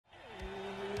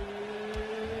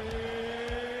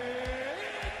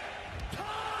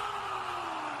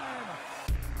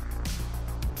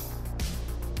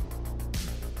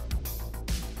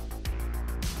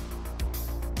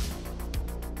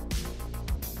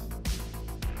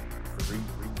Three,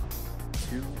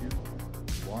 two,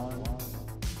 one.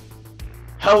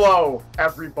 Hello,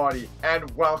 everybody, and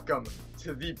welcome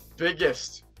to the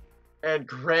biggest and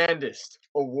grandest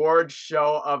award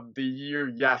show of the year.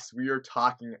 Yes, we are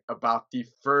talking about the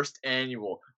first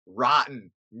annual Rotten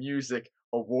Music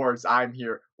Awards. I'm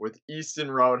here with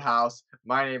Easton Roadhouse.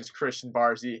 My name is Christian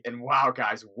Barzy, and wow,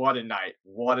 guys, what a night!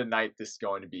 What a night this is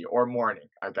going to be, or morning,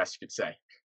 I guess you could say.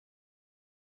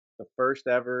 The first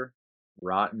ever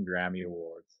Rotten Grammy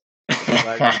Awards. It's a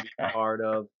pleasure to be a part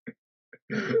of.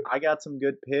 I got some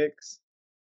good picks,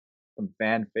 some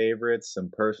fan favorites, some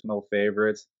personal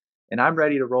favorites, and I'm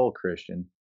ready to roll, Christian.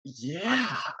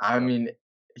 Yeah, I So, mean,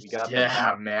 we got the yeah,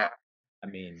 Rotten. man. I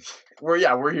mean, We're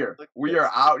here. look at We this.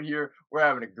 are out here. We're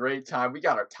having a great time. We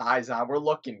got our ties on. We're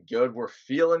looking good. We're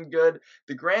feeling good.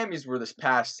 The Grammys were this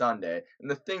past Sunday, and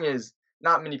the thing is,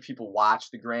 not many people watch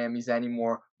the Grammys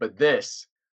anymore, but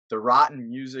the Rotten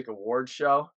Music Award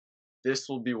show, this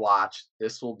will be watched.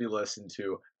 This will be listened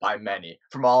to by many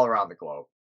from all around the globe.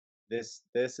 This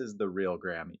is the real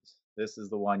Grammys. This is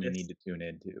the one you This need to tune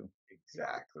into.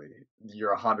 Exactly.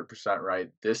 You're 100% right.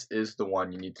 This is the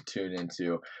one you need to tune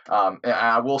into. And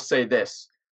I will say this,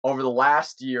 over the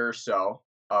last year or so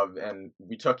and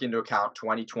we took into account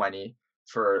 2020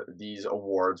 for these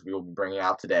awards we will be bringing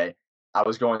out today. I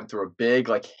was going through a big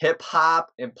like hip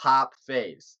hop and pop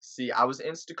phase. See, I was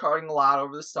Instacarting a lot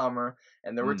over the summer,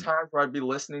 and there were Mm, times where I'd be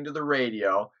listening to the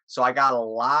radio. So I got a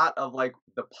lot of like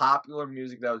the popular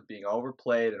music that was being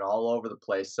overplayed and all over the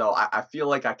place. So I feel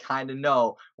like I kind of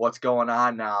know what's going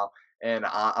on now, and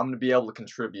I'm going to be able to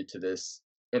contribute to this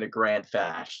in a grand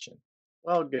fashion.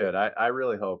 well, good. I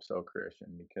really hope so, Christian,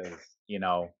 because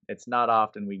it's not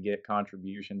often we get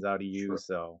contributions out of you. True.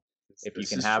 So if you This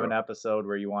can is have an true. episode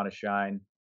where you want to shine,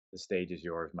 the stage is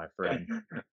yours, my friend.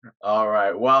 All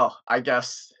right. Well, I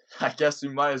guess we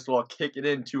might as well kick it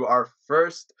into our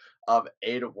first of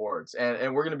 8 awards.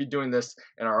 And we're going to be doing this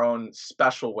in our own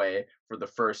special way for the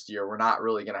first year. We're not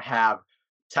really going to have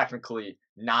technically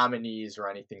nominees or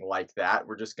anything like that.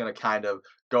 We're just going to kind of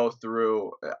go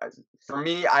through for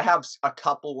me, I have a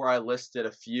couple where I listed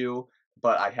a few,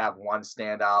 but I have one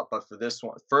standout. But for this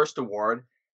one, first award,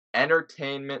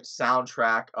 entertainment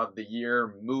soundtrack of the year,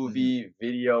 Mhm. movie,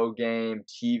 video game,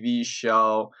 TV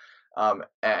show.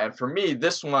 And for me,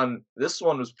 this one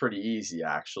was pretty easy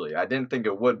actually. I didn't think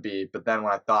it would be, but then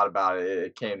when I thought about it,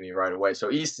 it came to me right away.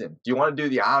 So Easton, do you want to do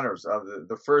the honors of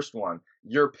the first one?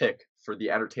 Your pick for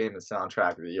the entertainment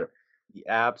soundtrack of the year.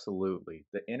 Absolutely.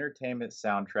 The entertainment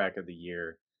soundtrack of the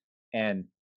year. And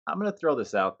I'm going to throw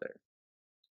this out there.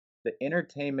 The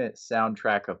entertainment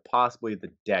soundtrack of possibly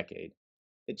the decade.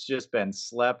 It's just been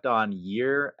slept on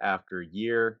year after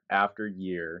year after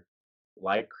year.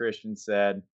 Like Christian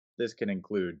said, this can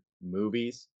include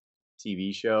movies,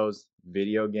 TV shows,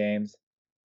 video games,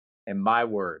 and my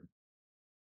word,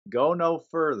 go no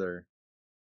further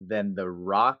than the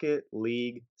Rocket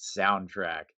League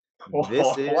soundtrack.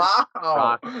 This is Wow.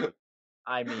 Rocket League.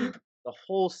 I mean, the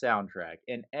whole soundtrack,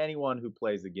 and anyone who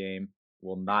plays the game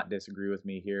will not disagree with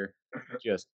me here.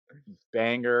 Just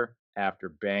banger after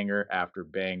banger after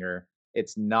banger.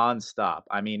 It's nonstop.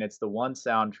 I mean, it's the one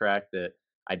soundtrack that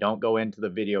I don't go into the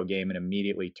video game and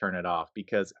immediately turn it off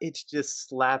because it's just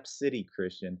slap city,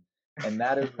 Christian. And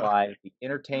that is why the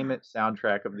Entertainment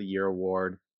Soundtrack of the Year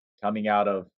award coming out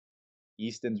of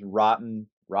Easton's rotten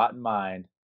mind,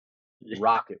 Yeah.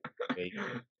 Rocket, baby.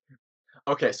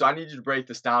 Okay, so I need you to break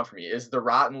this down for me. Is the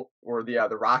Rotten or the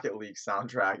Rocket League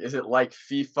soundtrack, is it like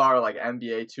FIFA or like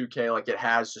NBA 2K, like it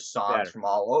has just songs Better. from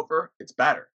all over? It's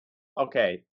better.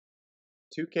 Okay,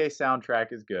 2K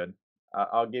soundtrack is good.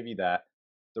 I'll give you that.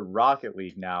 The Rocket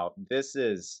League now, this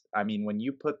is, I mean, when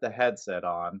you put the headset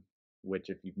on, which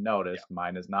if you've Yeah. noticed,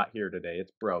 mine is not here today,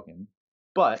 it's broken.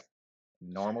 But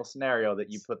normal scenario that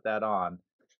you put that on,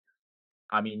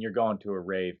 I mean, you're going to a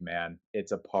rave, man.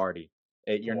 It's a party.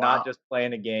 You're not Wow. just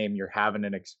playing a game, you're having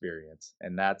an experience.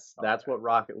 And that's Okay. what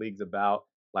Rocket League's about.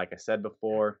 Like I said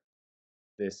before,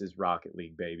 this is Rocket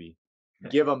League, baby.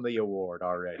 Give them the award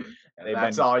already. And They've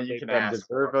that's been all you they've can been ask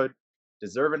for.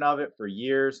 deserving of it for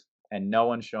years, and no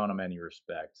one's shown them any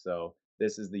respect. So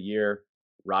this is the year.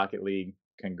 Rocket League,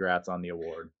 congrats on the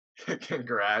award.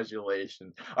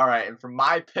 Congratulations. All right, and for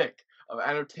my pick of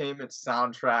entertainment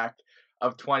soundtrack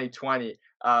of 2020,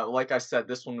 like I said,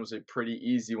 this one was a pretty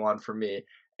easy one for me.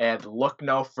 And look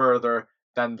no further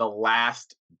than The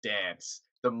Last Dance,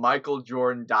 the Michael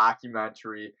Jordan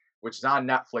documentary, which is on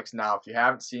Netflix now. If you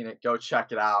haven't seen it, go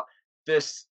check it out.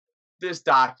 This this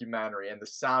documentary and the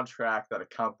soundtrack that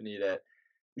accompanied it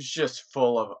was just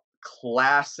full of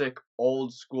classic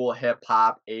old school hip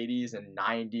hop, 80s and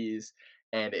 90s.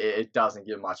 and it doesn't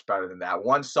get much better than that.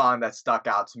 One song that stuck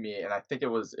out to me, and I think it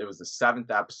was the seventh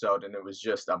episode, and it was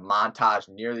just a montage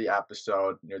near the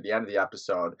end of the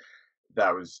episode,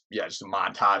 that was, yeah, just a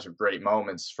montage of great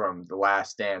moments from The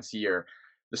Last Dance year.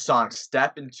 The song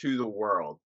 "Step Into the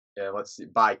World," let's see,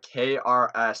 by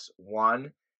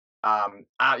KRS-One.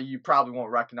 You probably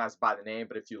won't recognize it by the name,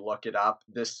 but if you look it up,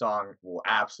 this song will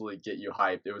absolutely get you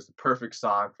hyped. It was the perfect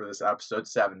song for this episode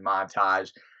 7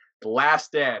 montage. The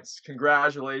Last Dance.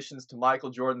 Congratulations to Michael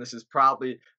Jordan. This is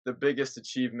probably the biggest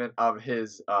achievement of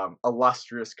his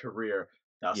illustrious career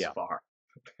thus Yeah. far.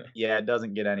 Yeah, it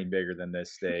doesn't get any bigger than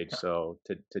this stage. So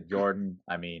to Jordan,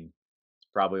 I mean, he's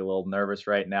probably a little nervous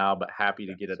right now, but happy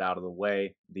to get it out of the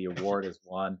way. The award is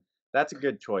won. That's a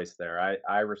good choice there.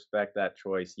 I respect that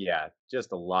choice. Yeah,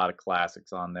 just a lot of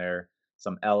classics on there.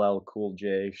 Some LL Cool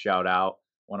J, shout out,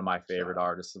 one of my Shout favorite out.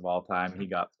 artists of all time. He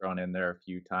Mhm. got thrown in there a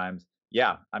few times.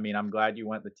 Yeah, I mean, I'm glad you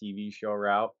went the TV show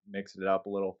route, mixed it up a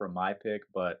little from my pick,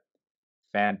 but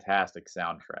fantastic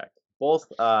soundtrack.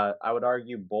 Both, I would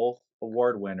argue both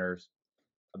award winners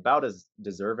about as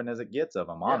deserving as it gets of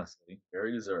them, Yeah, honestly.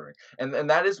 very deserving. And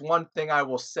that is one thing I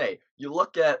will say. You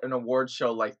look at an award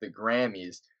show like the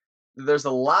Grammys, there's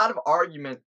a lot of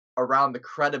argument around the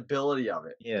credibility of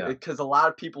it Yeah. because a lot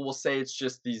of people will say it's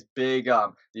just these big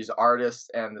these artists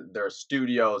and their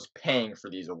studios paying for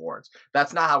these awards.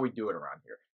 That's not how we do it around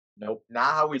here. Nope.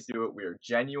 Not how we This do it. We are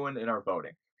genuine in our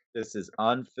voting. this is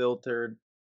unfiltered,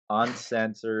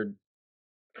 uncensored,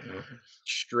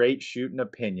 straight shooting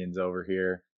opinions over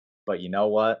here. But you know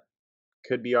what?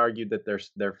 Could be argued that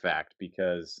they're fact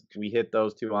because we hit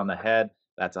those 2 on the head.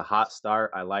 That's a hot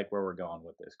start. I like where we're going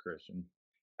with this, Christian.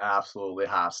 Absolutely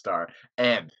hot start.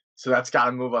 And so that's got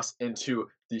to move us into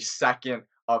the second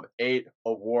of 8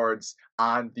 awards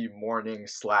on the morning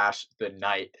slash the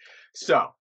night. So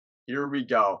here we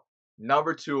go.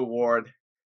 Number 2 award,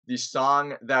 the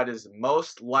song that is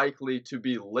most likely to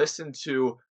be listened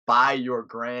to by your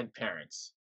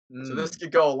grandparents. So this Mm,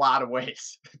 could go a lot of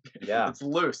ways. yeah, It's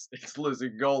loose. It's loose. It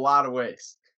could go a lot of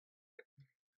ways.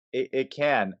 it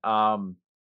can.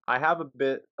 I have a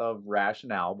bit of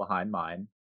rationale behind mine.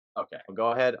 Okay. I'll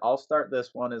go ahead. I'll start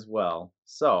this one as well.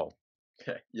 So,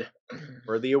 Okay. Yeah.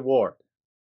 for the award,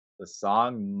 the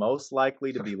song most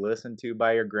likely to be listened to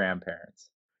by your grandparents,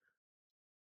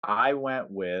 I went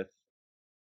with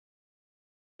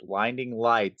 "Blinding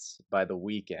Lights" by The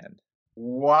Weeknd.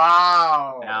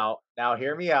 Wow. Now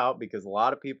hear me out because a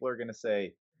lot of people are gonna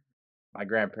say, "My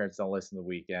grandparents don't listen to The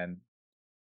Weeknd."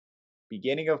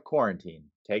 Beginning of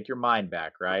quarantine, take your mind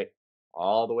back, right?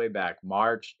 All the way back,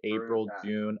 March, Bring it April, back.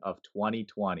 June of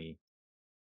 2020.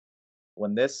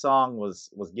 When this song was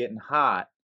getting hot,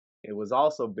 it was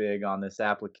also big on this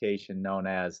application known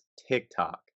as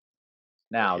TikTok.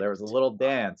 Now, there was a little TikTok.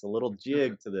 dance, a little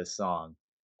jig to this song,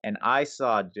 and I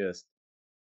saw just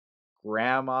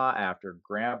grandma after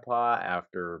grandpa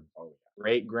after Oh,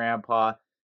 great grandpa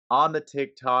on the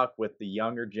TikTok with the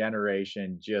younger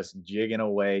generation just jigging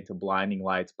away to Blinding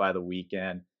Lights by The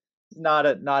Weeknd. Not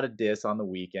a diss on The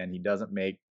Weeknd. He doesn't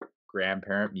make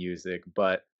grandparent music,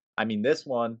 but I mean this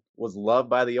one was loved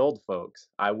by the old folks.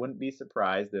 I wouldn't be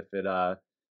surprised if it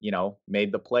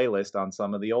made the playlist on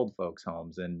some of the old folks'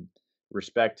 homes, and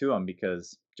respect to them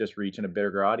because just reaching a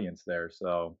bigger audience there.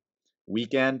 So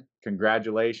Weekend,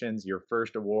 congratulations, your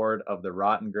first award of the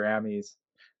Rotten Grammys,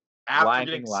 after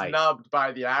getting Blinding Lights. snubbed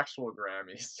by the actual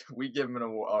Grammys, we give him an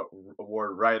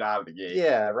award right out of the gate.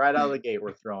 Yeah, right out of the gate,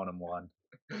 we're throwing him one.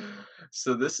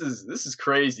 So this is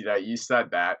crazy that you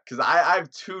said that because I have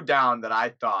 2 down that I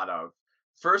thought of.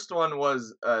 First one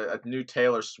was a new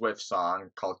Taylor Swift song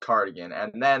called Cardigan,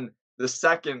 and then the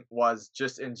second was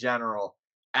just in general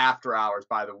After Hours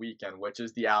by The Weeknd, which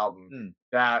is the album Mm,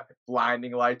 that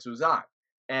Blinding Lights was on.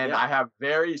 And yeah, I have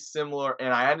very similar,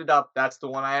 and I ended up that's the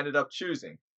one I ended up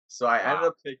choosing. So I ended wow,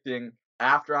 up picking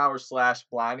After Hours slash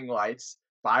Blinding Lights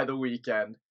by The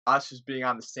Weeknd. Us just being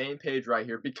on the same page right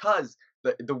here because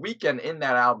the Weeknd in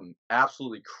that album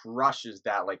absolutely crushes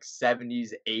that like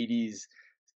 70s, 80s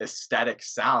aesthetic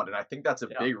sound. And I think that's a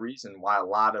yeah, big reason why a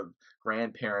lot of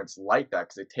grandparents like that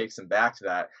because it takes them back to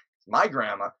that. My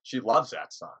grandma, she loves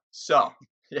that song. So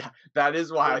yeah, that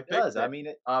is why I it picked does, I it. mean,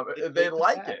 it They takes it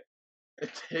like back, it. It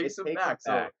takes it them takes it back.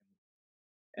 So back,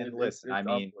 and listen, I it's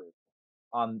mean,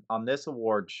 unbelievable. on this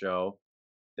award show,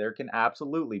 there can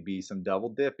absolutely be some double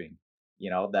dipping.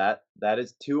 That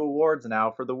is 2 awards now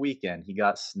for The Weekend. He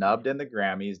got snubbed in the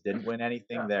Grammys, didn't win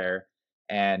anything Yeah. there,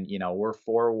 and, we're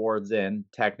 4 awards in,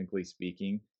 technically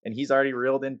speaking, and he's already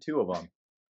reeled in 2 of them.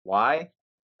 Why?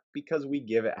 Because we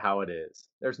give it how it is.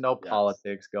 There's no Yes.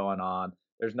 politics going on.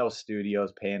 There's no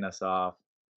studios paying us off.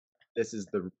 This is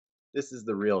the This is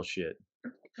the real shit.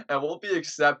 And we'll be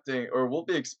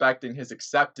expecting his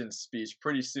acceptance speech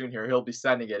pretty soon here. He'll be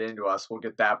sending it in to us. We'll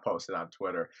get that posted on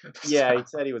Twitter. Yeah, So, he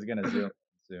said he was gonna Zoom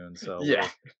soon, so yeah,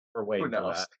 we're who waiting for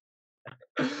knows? that.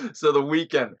 So the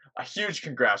weekend, a huge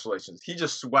congratulations. He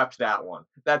just swept that one.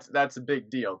 That's a big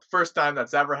deal. First time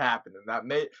that's ever happened,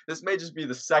 and this may just be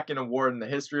the second award in the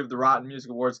history of the Rotten Music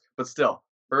Awards, but still,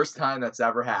 first time that's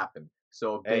ever happened.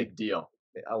 So a Hey, big deal.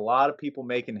 a lot of people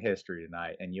making history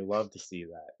tonight, and you love to see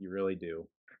that. You really do.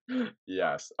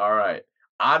 Yes. All right.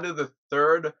 On to the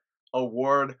third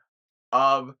award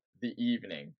of the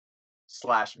evening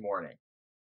slash morning.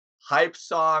 Hype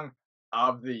song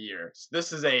of the year.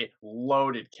 This is a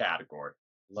loaded category.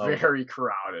 Loaded. Very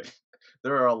crowded.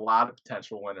 There are a lot of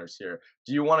potential winners here.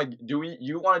 Do you want to do we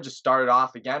you want to just start it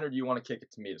off again, or do you want to kick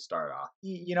it to me to start off?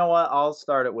 You know what? I'll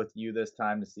start it with you this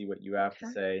time to see what you have to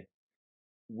Okay. say.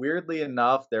 Weirdly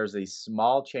enough, there's a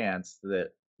small chance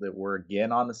that we're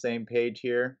again on the same page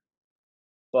here,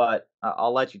 but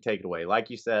I'll let you take it away. Like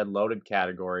you said, loaded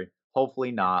category. Hopefully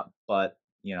Yeah. not, but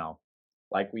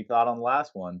like we thought on the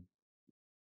last one,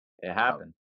 it Yeah.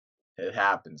 happened. It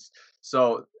happens.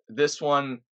 So this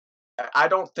one, I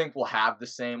don't think we'll have the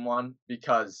same one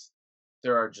because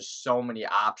there are just so many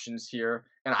options here,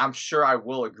 and I'm sure I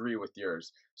will agree with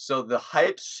yours. So the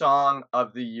hype song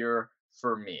of the year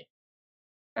for me,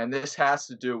 and this has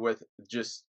to do with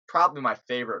just probably my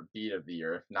favorite beat of the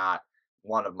year, if not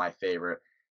one of my favorite.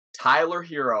 Tyler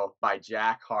Hero by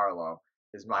Jack Harlow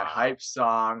is my Wow. hype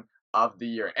song of the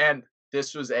year. And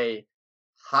this was a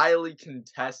highly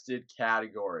contested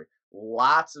category.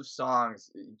 Lots of songs.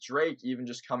 Drake even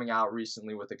just coming out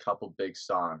recently with a couple big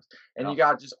songs. And you Yep.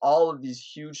 got just all of these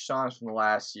huge songs from the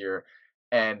last year.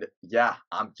 And yeah,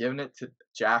 I'm giving it to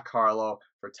Jack Harlow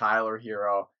for Tyler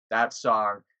Hero. That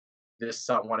song,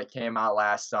 when it came out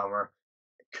last summer,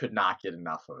 could not get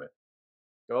enough of it.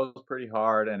 Goes pretty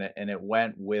hard, and it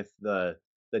went with the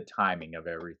timing of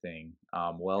everything.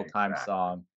 Well-timed Exactly.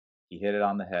 song. He hit it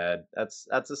on the head. That's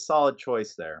a solid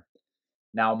choice there.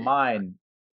 Now Exactly. mine,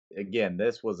 again,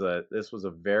 this was a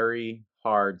very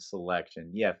hard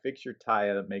selection. Yeah, fix your tie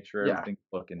up, make sure Yeah. everything's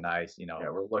looking nice. Yeah.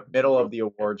 We're looking Middle real of the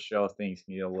award show, things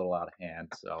can get a little out of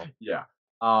hand. So, Yeah.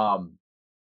 um,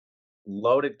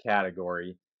 loaded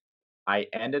category. I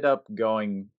ended up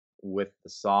going with the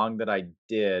song that I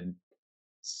did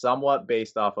somewhat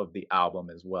based off of the album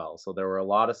as well. So there were a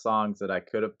lot of songs that I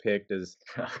could have picked Okay.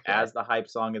 as the hype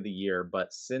song of the year,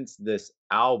 but since this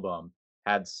album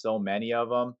had so many of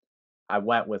them, I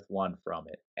went with one from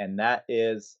it, and that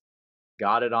is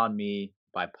 "Got It On Me"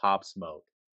 by Pop Smoke.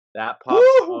 That Pop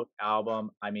Woo! Smoke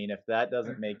album, I mean, if that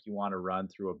doesn't make you wanna run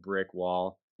through a brick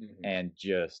wall Mhm. and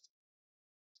just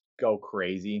go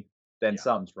crazy, then Yeah.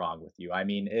 something's wrong with you. I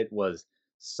mean, it was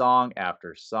song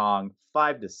after song,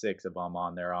 5 to 6 of them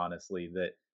on there, honestly,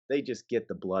 that they just get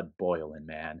the blood boiling,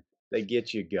 man. They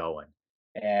get you going,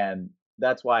 and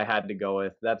that's why I had to go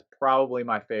with that's probably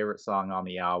my favorite song on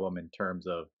the album in terms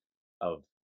of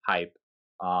hype.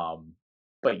 Um,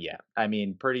 but yeah, I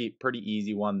mean, pretty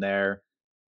easy one there.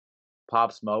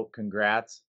 Pop Smoke,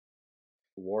 congrats.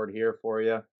 Award here for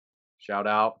you. Shout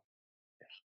out.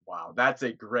 Wow, that's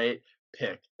a great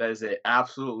pick. That is a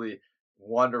absolutely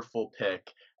wonderful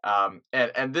pick.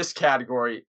 And this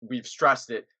category, we've stressed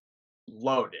it,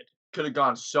 loaded. Could have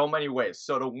gone so many ways.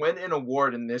 So to win an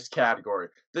award in this category,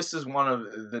 this is one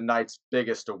of the night's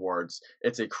biggest awards.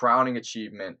 It's a crowning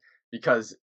achievement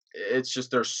because it's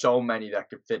just there's so many that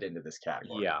could fit into this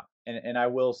category. Yeah, and I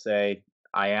will say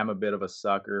I am a bit of a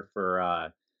sucker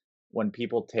for, when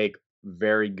people take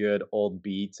very good old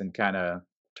beats and kinda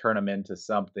turn them into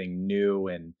something new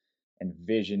and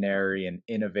visionary and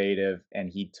innovative, and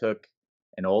he took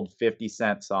an old 50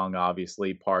 Cent song,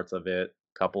 obviously, parts of it,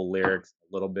 couple lyrics,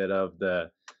 a little bit of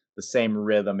the same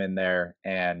rhythm in there,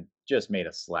 and just made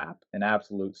a slap, an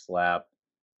absolute slap.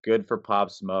 Good for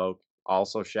Pop Smoke.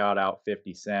 Also shout out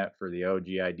 50 Cent for the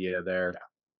OG idea there.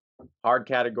 Hard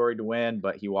category to win,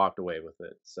 but he walked away with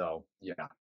it, so Yeah.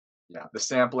 Yeah, the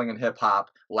sampling in hip hop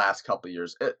last couple of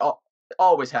years,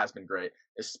 always has been great,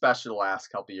 especially the last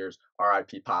couple of years.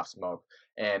 R.I.P. Pop Smoke,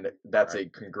 and that's right. a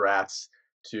congrats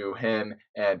to him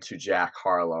and to Jack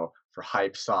Harlow for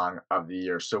hype song of the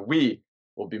year. So we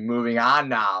will be moving on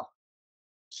now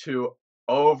to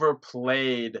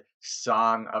overplayed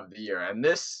song of the year. And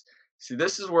this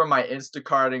is where my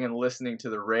Instacarting and listening to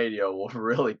the radio will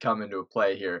really come into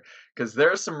play here. Because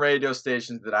there are some radio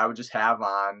stations that I would just have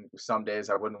on. Some days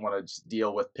I wouldn't want to just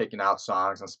deal with picking out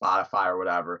songs on Spotify or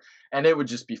whatever. And it would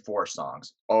just be four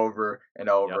songs over and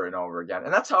Yep. over and over again.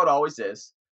 And that's how it always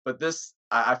is. But this,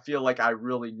 I feel like I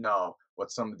really know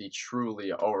what some of the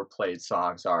truly overplayed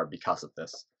songs are because of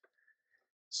this.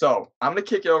 So I'm gonna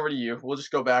kick it over to you. We'll just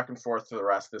go back and forth for the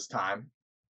rest this time.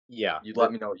 Yeah, You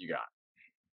let me know what you got.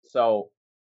 so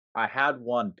I had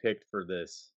one picked for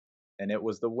this, and it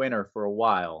was the winner for a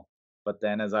while, but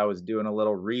then as I was doing a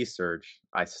little research,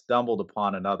 I stumbled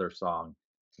upon another song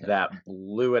that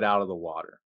blew it out of the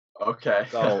water. Okay.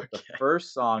 So, the Okay.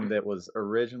 first song that was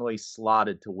originally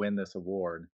slotted to win this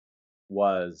award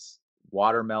was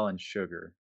 "Watermelon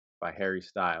Sugar" by Harry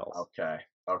Styles. Okay.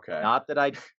 Okay. Not that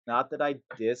I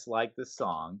dislike the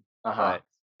song, Uh-huh. but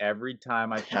every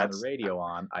time I turn the That's radio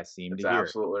on, I seem to that's hear it,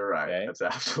 absolutely right. okay? That's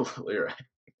absolutely right.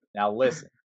 Now listen,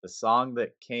 the song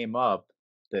that came up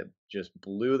that just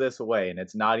blew this away, and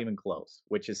it's not even close,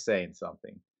 which is saying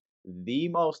something. The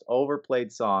most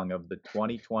overplayed song of the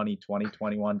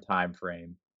 2020-2021 time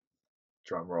frame,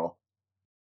 Drum roll.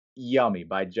 "Yummy"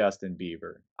 by Justin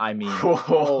Bieber. I mean,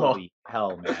 holy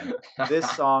hell, man. This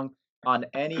song on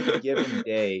any given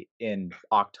day in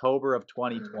October of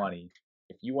 2020,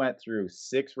 if you went through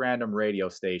 6 random radio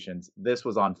stations, this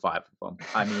was on 5 of them.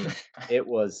 I mean, it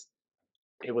was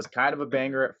it was kind of a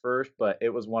banger at first, but it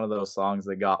was one of those songs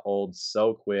that got old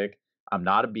so quick. I'm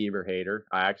not a Bieber hater.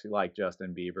 I actually like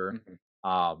Justin Bieber.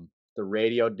 Mhm. The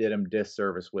radio did him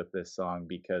disservice with this song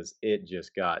because it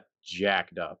just got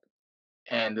jacked up.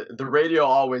 And the radio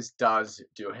always does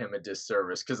do him a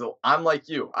disservice because I'm like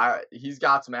you. He's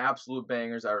got some absolute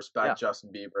bangers. I Yeah, respect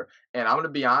Justin Bieber, and I'm gonna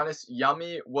be honest.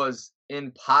 Yummy was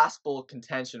in possible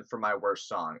contention for my worst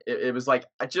song. It was like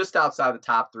just outside the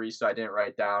top three, so I didn't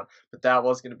write down. But that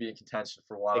was gonna be in contention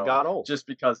for one it of them, got old. just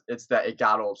because it's that it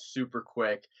got old super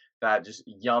quick. That just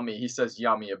yummy. He says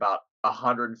yummy about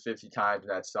 150 times in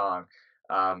that song.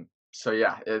 So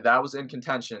yeah, that was in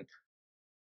contention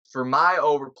for my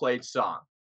overplayed song.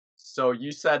 So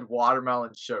you said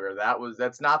Watermelon Sugar.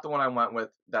 That's not the one I went with.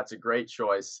 That's a great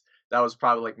choice. That was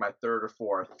probably like my 3rd or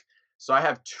 4th. So I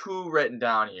have 2 written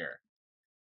down here,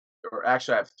 or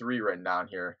actually I have 3 written down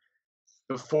here.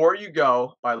 Before You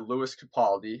Go by Louis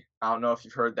Capaldi. I don't know if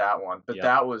you've heard that one, but Yep.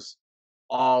 that was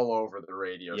all over the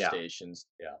radio Yeah, stations.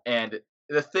 yeah. And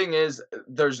the thing is,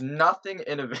 there's nothing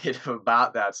innovative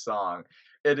about that song.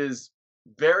 It is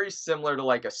very similar to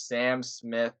like a Sam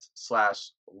Smith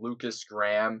slash Lucas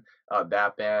Graham,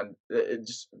 that band.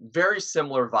 Just very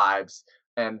similar vibes.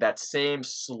 And that same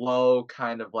slow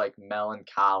kind of like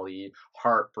melancholy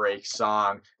heartbreak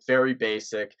song, very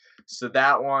basic. So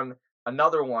that one,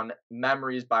 another one,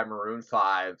 Memories by Maroon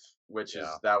 5, which Yeah.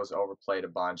 is that was overplayed a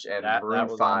bunch, and That Maroon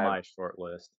was on 5, my short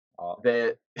list.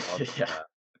 they I'll admit yeah, that.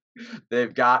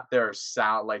 they've got their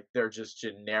sound, like, their just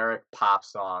generic pop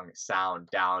song sound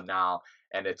down now,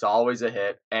 and it's always a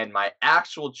hit, and my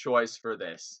actual choice for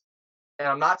this, and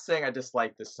I'm not saying I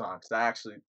dislike this song, because I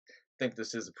actually think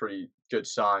this is a pretty good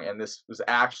song, and this was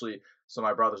actually, so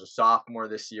my brother's a sophomore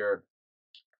this year,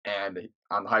 and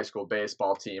on the high school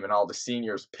baseball team, and all the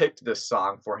seniors picked this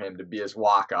song for him to be his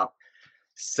walk up.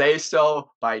 Say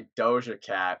So by Doja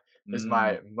Cat is Mm,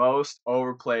 my most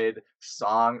overplayed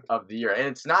song of the year. And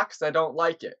it's not because I don't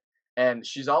like it. And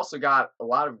she's also got a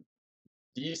lot of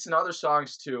decent other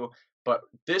songs too, but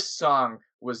this song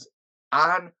was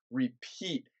on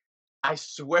repeat. I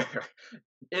swear,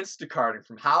 Instacarting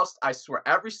from house. I swear,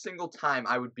 every single time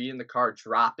I would be in the car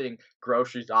dropping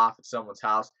groceries off at someone's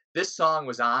house, this song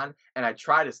was on, and I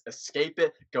try to escape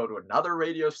it, go to another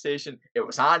radio station. It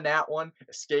was on that one,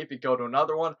 escape it, go to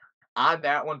another one. On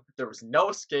that one, there was no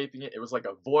escaping it. It was like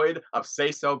a void of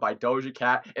 "Say So" by Doja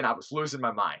Cat, and I was losing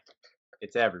my mind.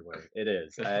 it's everywhere. It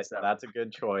is. So, That's a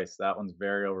good choice. That one's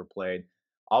very overplayed.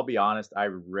 I'll be honest, I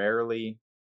rarely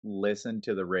listen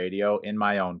to the radio in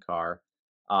my own car.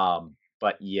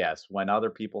 But yes, when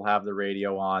other people have the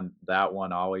radio on, that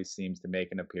one always seems to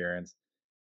make an appearance.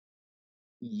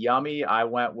 Yummy, I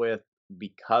went with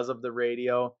because of the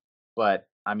radio, but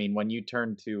I mean, when you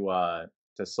turn to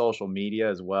social media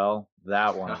as well,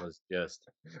 that one was just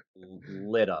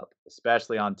lit up,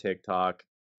 especially on TikTok.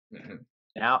 mhm.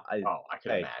 Now, Oh, I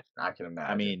can hey, imagine. I can I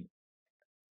imagine. mean,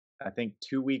 I think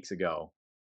 2 weeks ago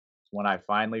when I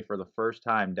finally, for the first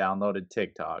time, downloaded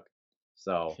TikTok.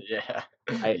 So Yeah,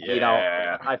 I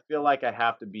yeah, I feel like I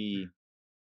have to be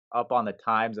up on the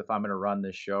times if I'm gonna run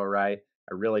this show right.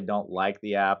 I really don't like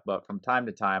the app, but from time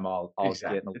to time, I'll get in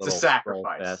exactly. a It's a little scroll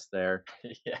sacrifice. fest there.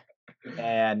 Yeah.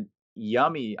 And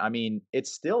Yummy, I mean,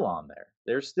 it's still on there.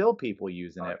 There's still people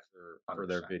using Oh it yeah, for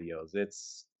their 100%. videos.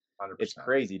 It's 100%.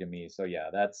 crazy to me. So yeah,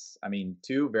 that's I mean,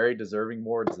 2 very deserving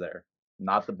awards there.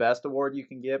 Not the best award you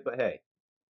can get, but hey,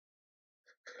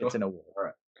 it's an award.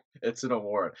 Alright. It's an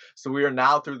award. So we are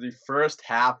now through the first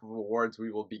half of awards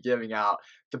we will be giving out.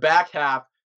 The back half,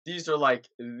 these are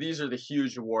the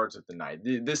huge awards of the night.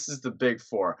 This is the big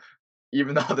four.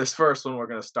 Even though this first one we're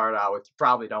gonna start out with, you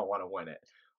probably don't want to win it.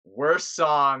 Worst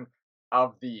song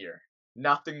of the year.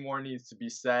 Nothing more needs to be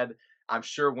said. I'm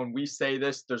sure when we say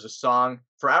this, there's a song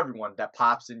for everyone that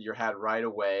pops into your head right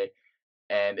away,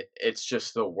 and it's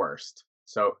just the worst.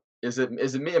 So is it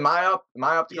me? Am I up? Am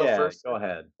I up to go Yeah, first? go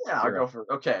ahead. Yeah, I'll You're go up. first.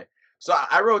 Okay. So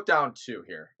I wrote down two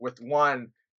here, with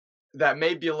one that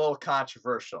may be a little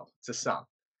controversial to some.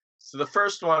 So the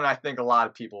first one, I think a lot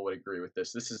of people would agree with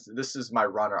this. This is my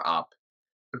runner up.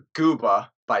 Gooba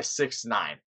by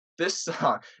 6ix9ine. This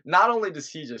song, not only does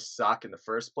he just suck in the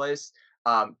first place,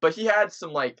 but he had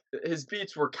some like his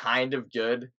beats were kind of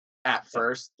good at Yeah,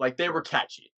 first, like they were sure.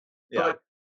 catchy. Yeah. But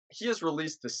he has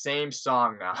released the same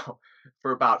song now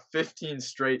for about 15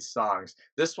 straight songs.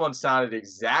 This one sounded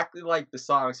exactly like the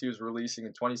songs he was releasing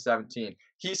in 2017.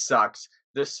 He sucks.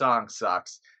 This song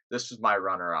sucks. This was my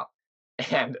runner up.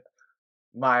 And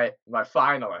my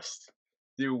finalist,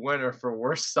 the winner for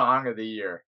worst song of the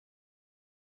year,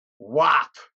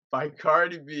 WAP by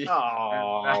Cardi B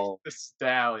and Meg Oh, Thee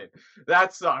Stallion.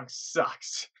 That song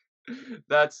sucks.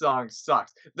 That song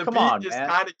sucks. The come beat on, is man.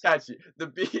 kinda catchy. The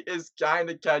beat is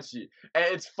kinda catchy, and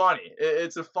it's funny.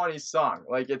 It's a funny song.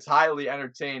 Like, it's highly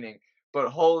entertaining, but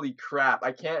holy crap,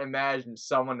 I can't imagine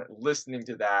someone listening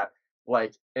to that,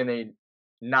 like, in a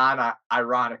non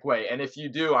ironic way, and if you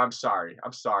do, I'm sorry.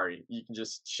 I'm sorry. You can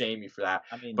just shame me for that,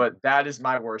 I mean, but that is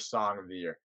my worst song of the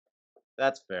year.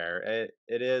 that's fair.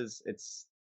 It's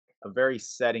a very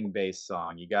setting-based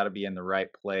song. You gotta be in the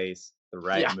right place, the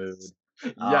right Yes. mood.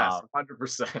 Yes, Um,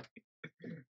 100%.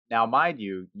 Now mind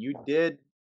you, you did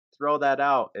throw that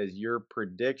out as your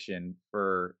prediction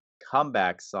for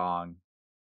comeback song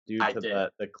due I to did.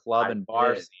 the club I and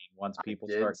bar did. scene once I people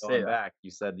did start say going that. back.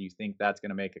 You said you think that's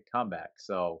gonna make a comeback.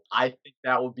 So, I think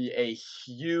that will be a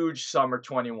huge Summer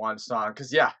 21 song.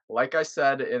 Because yeah, like I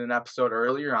said in an episode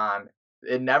earlier on,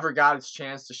 it never got its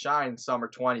chance to shine Summer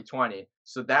 2020.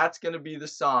 So that's gonna be the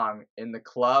song in the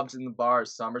clubs and the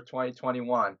bars Summer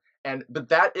 2021, but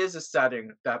that is a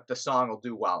setting that the song will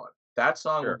do well in. That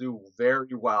song will sure. do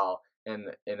very well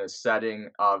in a setting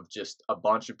of just a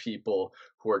bunch of people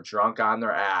who are drunk on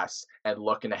their ass and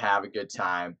looking to have a good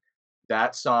time.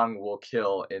 That song will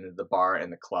kill in the bar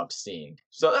and the club scene.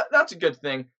 So that's a good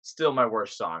thing. Still my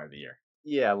worst song of the year.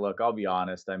 Yeah, look, I'll be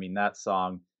honest. I mean, that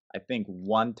song, I think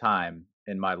one time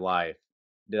in my life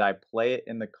did I play it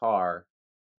in the car,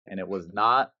 and it was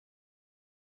not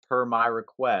per my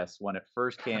request when it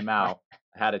first came out.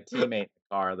 I had a teammate in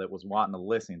the car that was wanting to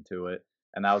listen to it,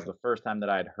 and that was the first time that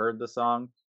I'd heard the song.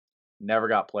 Never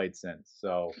got played since,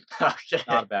 so not a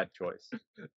Okay. bad choice.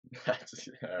 That's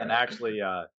all And right. actually,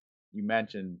 you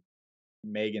mentioned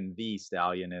Megan Thee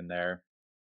Stallion in there.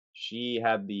 She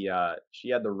had the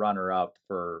runner up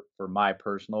for my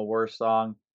personal worst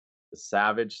song, the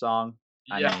Savage song.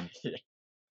 I Yeah. mean,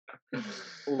 Yeah.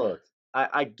 look,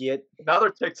 I get Another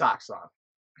TikTok song.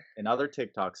 another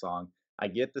TikTok song. I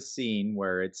get the scene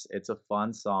where it's a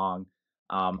fun song.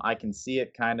 I can see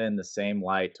it kind of in the same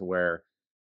light to where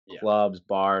Yeah. clubs,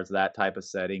 bars, that type of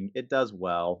setting, it does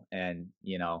well and,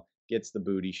 gets the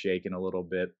booty shaking a little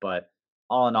bit. But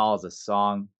all in all, as a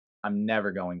song, I'm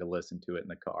never going to listen to it in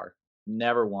the car.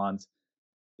 Never once.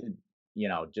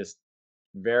 Just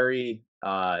very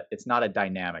it's not a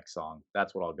dynamic song.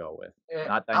 That's what I'll go with.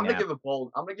 Not dynamic. I'm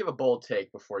gonna give a bold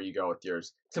take before you go with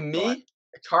yours. To Go ahead. me,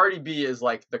 Cardi B is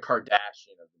like the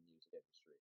Kardashian of the music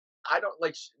industry. I don't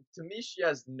like to me she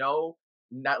has no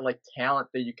not like talent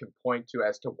that you can point to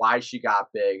as to why she got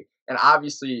big. And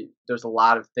obviously there's a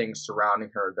lot of things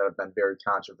surrounding her that have been very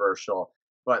controversial.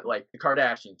 But like the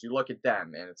Kardashians, you look at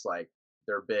them and it's like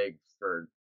they're big for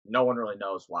no one really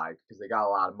knows why because they got a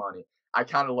lot of money. I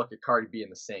kind of look at Cardi B in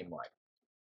the same light.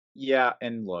 Yeah,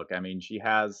 and look, I mean, she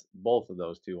has both of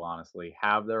those two, honestly,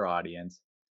 have their audience.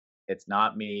 It's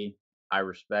not me. I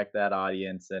respect that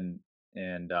audience and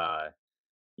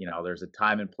there's a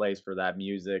time and place for that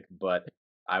music, but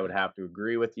I would have to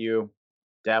agree with you.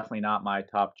 Definitely not my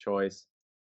top choice.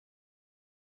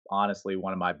 Honestly,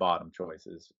 one of my bottom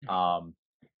choices.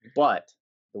 But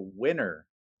the winner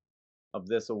of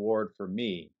this award for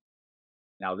me,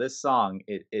 now this song,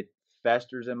 it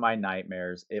festers in my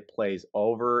nightmares. It plays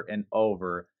over and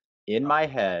over in my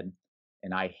head,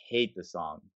 and I hate the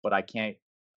song, but I can't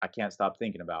stop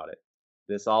thinking about it.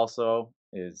 This also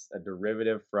is a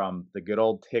derivative from the good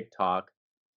old TikTok,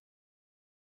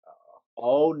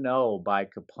 "Oh No" by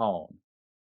Capone.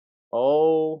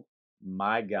 Oh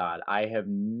my god, I have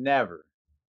never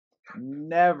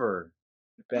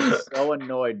been so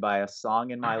annoyed by a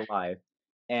song in my life,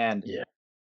 and Yeah.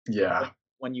 the Yeah.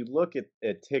 when you look at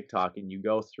TikTok and you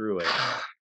go through it,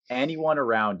 anyone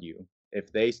around you,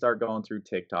 if they start going through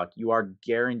TikTok, you are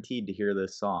guaranteed to hear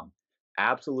this song.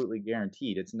 Absolutely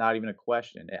guaranteed. It's not even a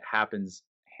question. It happens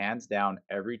hands down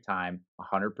every time,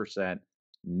 100%,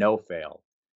 no fail.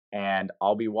 And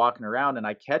I'll be walking around and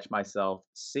I catch myself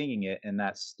singing it in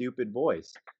that stupid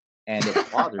voice, and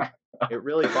it bothers me. It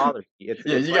really bothers me. It's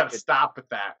Yeah, it's you like gotta stop with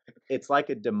that. it's like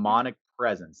a demonic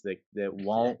presence that Yeah.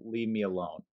 won't leave me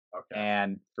alone, Okay.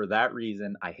 and for that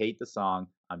reason, I hate the song,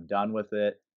 I'm done with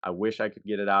it, I wish I could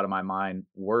get it out of my mind.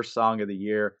 Worst song of the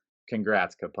year,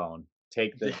 congrats, Capone. Yeah,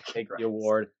 Take the congrats.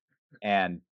 award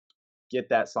and get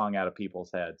that song out of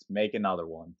people's heads. Make another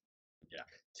one. Yeah.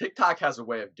 TikTok has a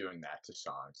way of doing that to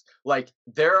songs. Like,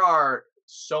 there are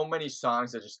so many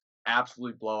songs that just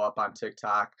absolutely blow up on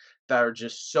TikTok that are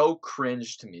just so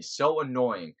cringe to me, so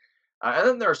annoying. And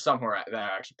then there are some that are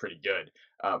actually pretty good.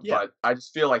 Yeah, But I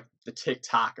just feel like the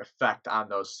TikTok effect on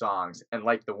those songs, and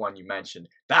like the one you mentioned,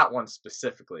 that one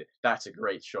specifically, that's a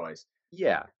great choice.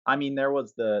 yeah. I mean, there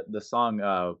was the song,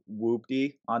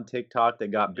 "Whoopty" on TikTok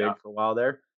that got Yeah, big for a while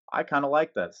there. I kinda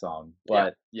like that song, yeah,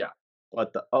 yeah,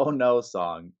 but the "Oh No"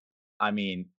 song, I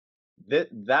mean,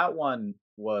 that one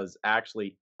was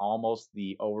actually almost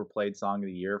the overplayed song of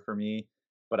the year for me,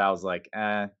 but I was like,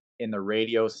 "Eh," in the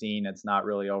radio scene, it's not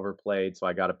really overplayed, so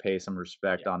I gotta pay some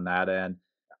respect yeah. on that end,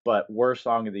 but worst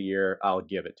song of the year, I'll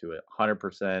give it to it.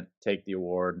 100% take the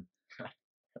award.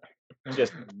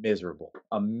 Just miserable.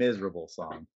 A miserable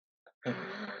song.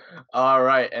 All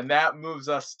right, and that moves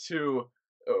us to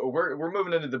we're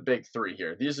moving into the big three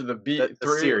here. These are the The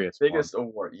three serious one. biggest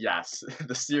award. Yes,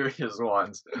 the serious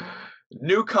ones.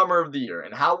 Newcomer of the year,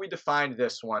 and how we define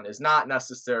this one is not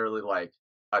necessarily like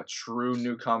a true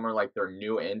newcomer, like they're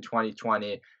new in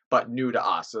 2020, but new to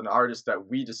us, an artist that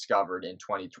we discovered in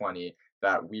 2020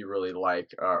 that we really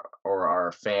like or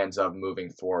are fans of moving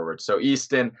forward. So,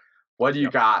 Easton, what do you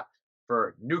Yep. got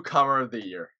for newcomer of the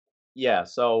year? Yeah,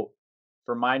 so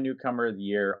for my newcomer of the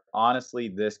year, honestly,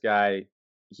 this guy,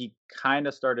 he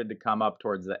kinda started to come up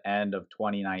towards the end of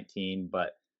 2019,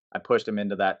 but I pushed him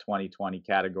into that 2020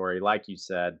 category. Like you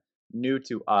said, new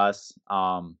to us,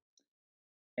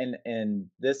 and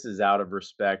this is out of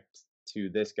respect to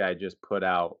this guy just put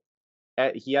out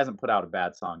he hasn't put out a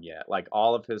bad song yet. Like,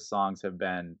 all of his songs have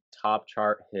been top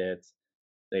chart hits.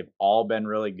 They've all been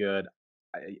really good.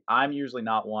 I'm usually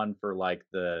not one for, like,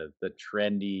 the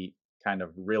trendy, kind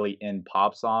of really in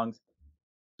pop songs,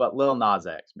 but Lil Nas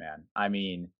X, man, I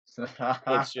mean,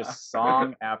 it's just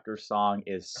song after song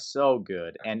is so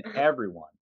good, and everyone,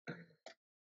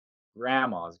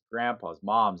 grandmas, grandpas,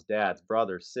 moms, dads,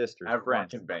 brothers, sisters, Everyone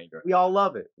friends, can bang it. we all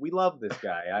love it. We love this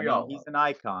guy. I We mean, all he's love an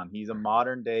icon. He's a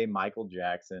modern day Michael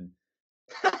Jackson.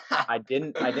 it. I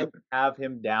didn't have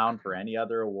him down for any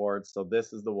other awards, so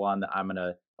this is the one that I'm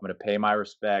gonna pay my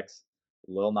respects.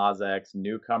 Lil Nas X,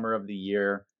 newcomer of the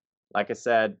year. Like I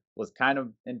said, was kind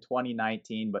of in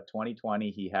 2019, but 2020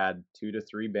 he had 2 to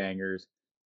 3 bangers.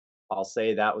 I'll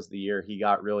say that was the year he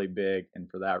got really big, and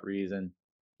for that reason,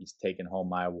 he's taking home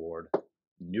my award. Well,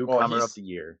 Newcomer of the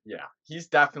year. yeah, he's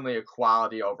definitely a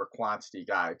quality over quantity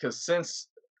guy. Because since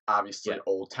Yeah, obviously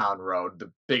Old Town Road,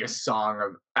 the biggest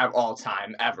song of all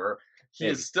time ever, he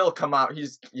has maybe. still come out.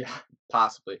 Yeah,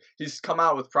 possibly. He's come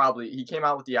out with he came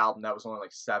out with the album that was only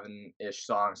like 7-ish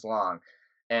songs long,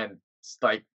 and it's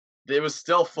like it was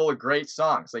still full of great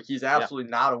songs. Like, he's Yeah. absolutely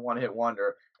not a one hit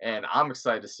wonder, and I'm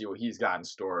excited to see what he's got in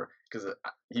store because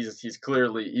he's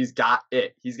clearly he's got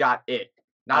it. He's got it.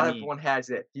 I Not mean, everyone has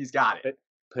it. He's got it.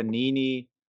 P Panini,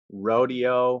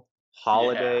 Rodeo, Yeah.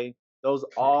 Holiday, those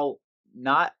all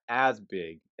not as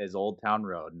big as Old Town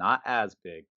Road, not as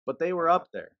big, but they were Uh-huh.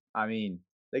 up there. I mean,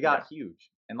 they got Yeah.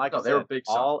 huge, and like I No, they were said, big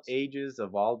all songs. ages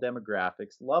of all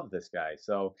demographics love this guy,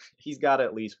 so he's gotta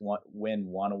at least win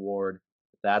 1 award.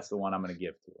 That's the one I'm gonna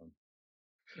give to him.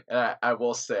 And I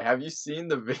will say, have you seen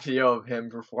the video of him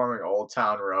performing Old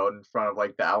Town Road in front of,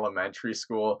 like, the elementary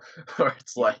school where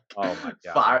it's, Yeah. like, Oh my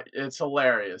god. 5 it's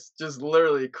hilarious. Just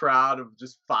literally a crowd of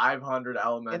just 500 And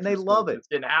elementary they school love it. kids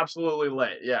getting absolutely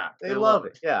lit. Yeah, They they love love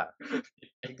it, yeah. it.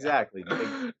 Exactly.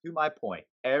 Yeah. To my point,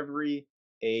 every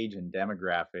age and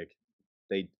demographic,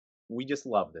 they we just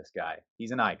love this guy.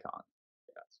 He's an icon.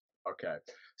 Okay.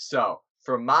 So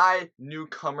for my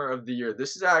newcomer of the year,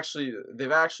 this is actually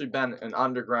they've actually been an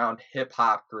underground hip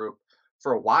hop group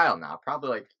for a while now, probably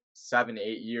like 7,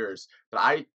 8 years. But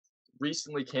I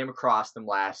recently came across them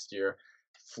last year.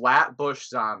 Flatbush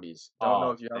Zombies. Don't know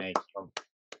Oh, if you ever thank you.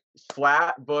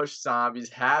 Flatbush Zombies,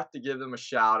 have to give them a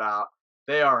shout out.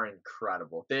 They are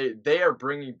incredible. They are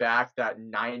bringing back that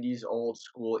 '90s old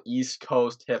school East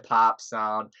Coast hip hop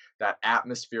sound, that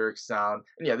atmospheric sound.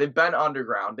 And yeah, they've been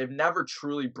underground. They've never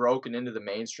truly broken into the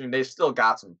mainstream. They've still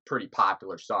got some pretty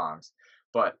popular songs.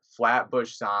 But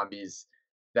Flatbush Zombies,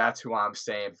 that's who I'm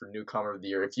saying for newcomer of the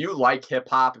year. If you like hip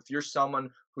hop, if you're someone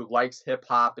who likes hip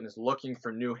hop and is looking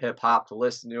for new hip hop to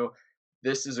listen to,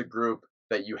 this is a group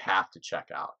that you have to check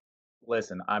out.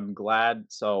 Listen, I'm glad.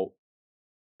 So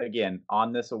again,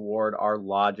 on this award, our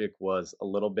logic was a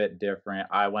little bit different.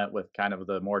 I went with kind of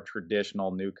the more traditional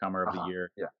newcomer of the Uh-huh.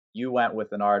 year. Yeah. You went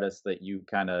with an artist that you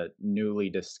kind of newly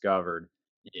discovered.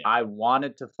 Yeah. I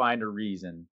wanted to find a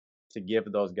reason to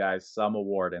give those guys some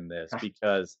award in this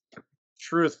because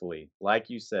truthfully, like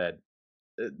you said,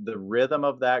 the rhythm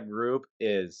of that group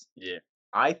is Yeah.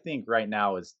 I think right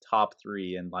now is top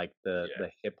 3 in like Yeah.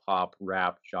 the hip hop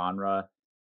rap genre.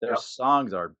 Their Yep.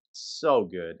 songs are so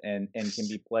good and can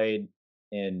be played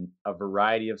in a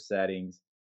variety of settings.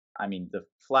 I mean, the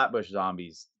Flatbush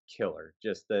Zombies killer.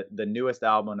 Just the newest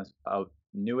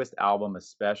album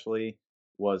especially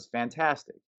was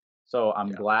fantastic. So I'm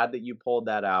Yeah. glad that you pulled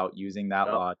that out using that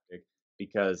Yep. logic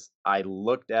because I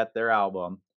looked at their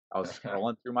album. I was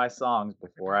scrolling through my songs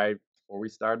before we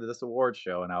started this award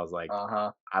show and I was like,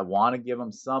 Uh-huh. I want to give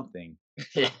them something.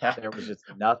 Yeah. There was just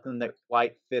nothing that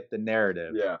quite fit the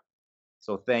narrative. Yeah.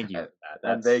 So thank you And for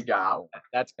that. and they got one.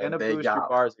 That's And gonna they boost your got one.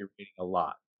 Varsity rating a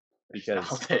lot I'll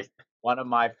because take one of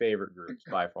my favorite groups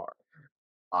by far.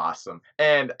 awesome.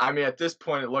 And I mean, at this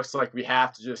point, it looks like we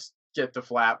have to just get the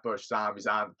Flatbush Zombies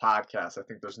on the podcast. I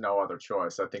think there's no other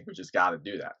choice. I think we just got to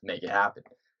do that, make it happen.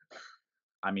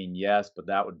 I mean, yes, but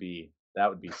that would be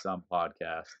some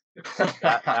podcast.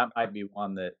 That might be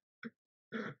one that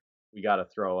we gotta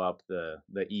throw up the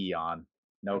E on.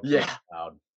 No kidding Yeah.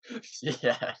 allowed.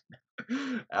 Yeah.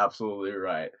 Absolutely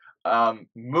right.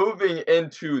 Moving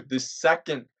into the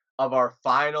second of our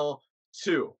final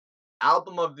two,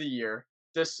 album of the year.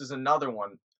 This is another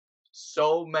one.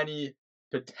 So many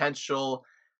potential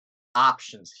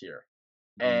options here.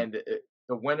 Mhm. And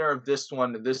the winner of this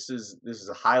one, this is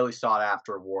a highly sought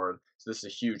after award. So this is a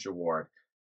huge award.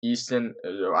 Easton,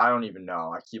 I don't even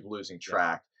know. I keep losing Yeah.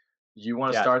 track. You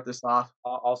want to Yeah, start this off?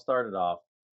 I'll start it off.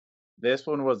 This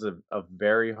one was a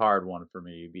very hard one for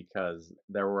me because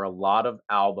there were a lot of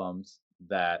albums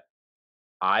that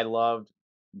I loved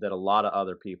that a lot of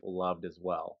other people loved as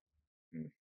well.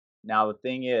 Mm. Now the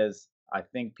thing is, I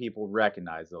think people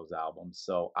recognize those albums,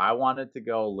 so I wanted to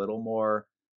go a little more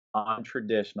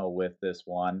untraditional with this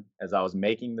one. As I was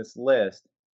making this list,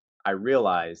 I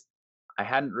realized I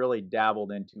hadn't really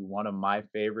dabbled into one of my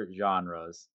favorite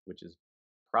genres, which is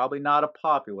probably not a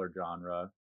popular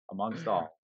genre amongst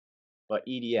all, but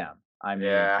EDM. I mean,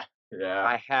 Yeah, yeah.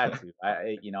 I had to.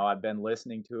 I've been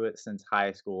listening to it since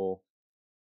high school.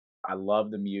 I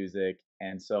love the music,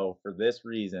 and so for this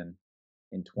reason,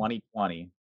 in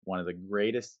 2020, one of the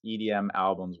greatest EDM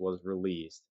albums was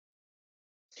released.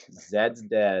 Zed's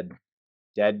Dead,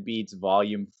 Dead Beats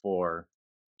Volume 4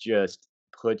 just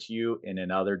puts you in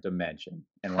another dimension.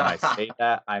 And when I say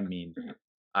that, I mean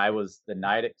the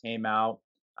night it came out,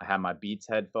 I had my Beats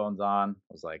headphones on.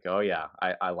 I was like, "Oh yeah,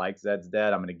 I like Zed's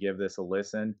Dead. I'm gonna give this a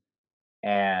listen."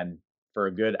 And for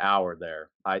a good hour there,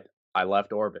 I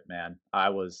left orbit, man. I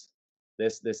was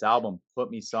this album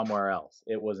put me somewhere else.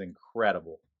 It was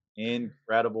incredible.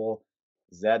 Incredible.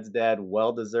 Zed's Dead,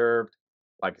 well deserved.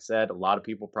 Like I said, a lot of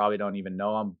people probably don't even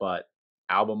know him, but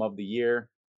album of the year,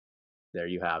 there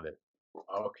you have it.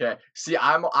 Okay. See,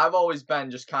 I've always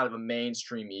been just kind of a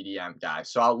mainstream EDM guy,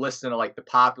 so I'll listen to like the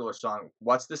popular song.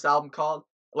 What's this album called?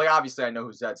 Like, obviously, I know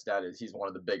who Zed's Dad is. He's one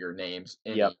of the bigger names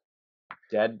in Yep. E,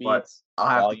 Dead but Beats I'll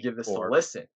have to Volume give this a 4.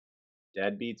 listen.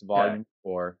 Dead Beats Okay. Volume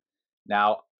 4.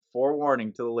 Now,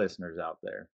 forewarning to the listeners out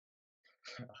there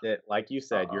that, like you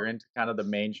said, Uh-oh. you're into kind of the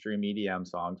mainstream EDM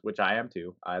songs, which I am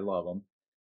too. I love them.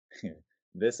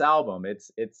 This album,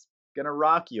 it's gonna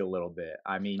rock you a little bit.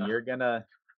 I mean, you're gonna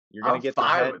I'm get the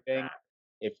fine with headbang. that.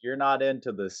 If you're not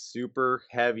into the super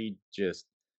heavy, just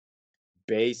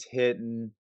bass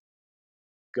hitting,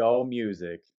 go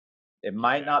music, it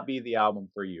might Yeah. not be the album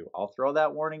for you. I'll throw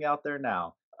that warning out there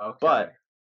now. But Okay.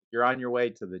 you're on your way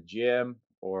to the gym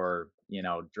or,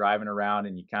 driving around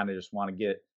and you kind of just want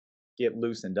to get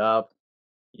loosened up,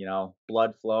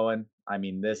 blood flowing. I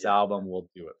mean, this Yeah. album will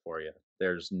do it for you.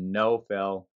 There's no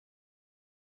fail.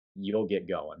 You'll get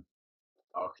going.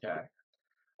 Okay.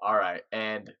 All right.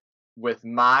 And with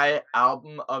my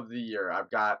album of the year,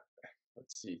 I've got,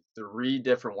 let's see, three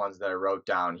different ones that I wrote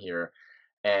down here.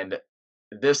 And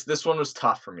this one was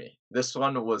tough for me. This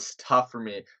one was tough for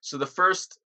me. So the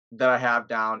first that I have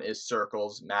down is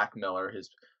Circles, Mac Miller, his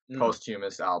Mm,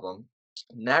 posthumous album.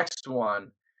 Next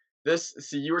one, this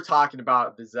see you were talking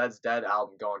about the Zed's Dead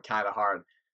album going kind of hard.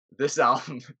 This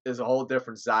album is a whole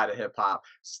different side of hip hop.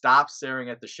 Stop Staring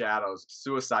at the Shadows,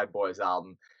 Suicide Boys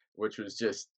album, which was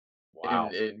just wow.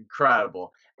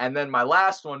 incredible. And then my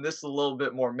last one, this is a little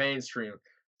bit more mainstream,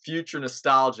 Future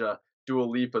Nostalgia, Dua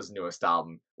Lipa's newest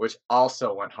album, which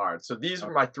also went hard. So these were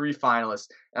Okay. my 3 finalists,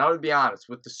 and I'm gonna be honest,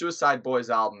 with the Suicide Boys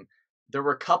album, there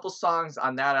were a couple songs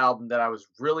on that album that I was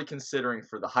really considering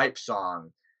for the hype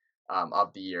song,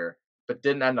 of the year, but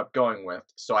didn't end up going with.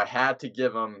 So I had to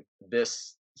give them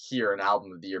this here an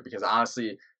album of the year because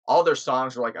honestly, all their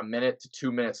songs are like a minute to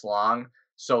 2 minutes long.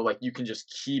 So like you can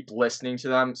just keep listening to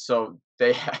them. So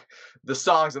the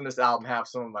songs on this album have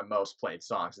some of my most played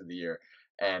songs of the year,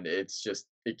 and it's just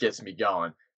it gets me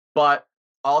going. But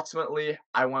ultimately,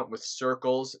 I went with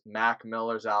Circles, Mac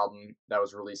Miller's album that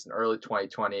was released in early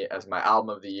 2020 as my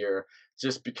album of the year,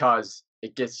 just because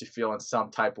it gets you feeling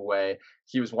some type of way.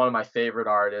 He was one of my favorite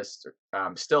artists,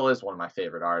 still is one of my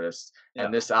favorite artists, Yeah.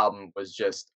 and this album was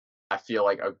just, I feel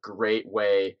like, a great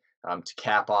way to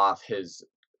cap off his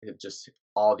just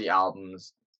all the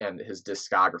albums and his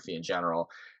discography in general.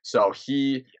 So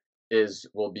he is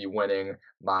will be winning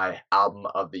my album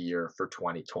of the year for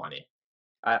 2020.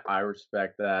 I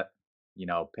respect that,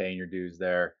 paying your dues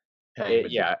there. Paying my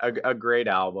dues. Yeah, a great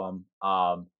album.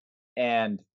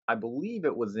 And I believe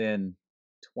it was in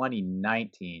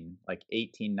 2019, like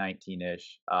 18,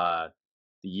 19-ish, the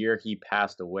year he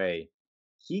passed away.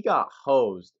 He got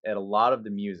hosed at a lot of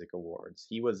the music awards.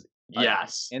 He was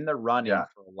Yes. in the running Yeah.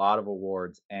 for a lot of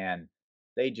awards, and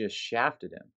they just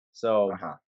shafted him. So,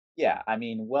 Uh-huh. yeah, I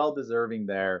mean, well deserving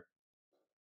there.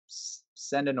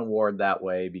 Send an award that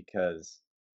way because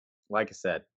like I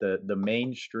said, the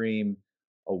mainstream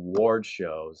award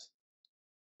shows,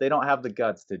 they don't have the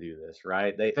guts to do this,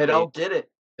 right? They They they don't get it.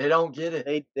 They don't get it.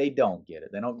 they don't get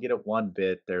it. They don't get it one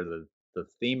bit. They're the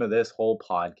theme of this whole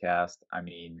podcast. I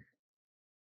mean,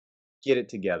 get it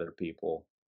together, people.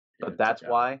 Get But it that's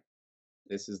together. why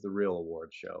this is the real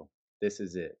award show. This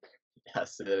is it.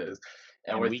 Yes, it is.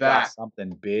 And And with we got that,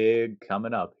 something big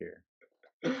coming up here.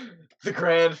 the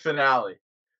grand finale.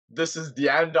 This is the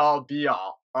end all be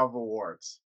all of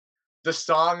awards. The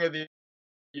song of the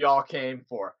y'all came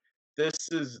for. This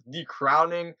is the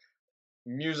crowning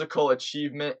musical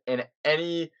achievement in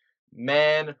any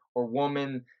man or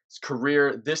woman's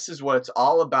career. This is what it's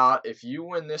all about. If you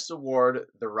win this award,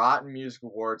 the Rotten Music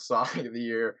Award Song of the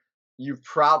Year, you've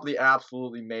probably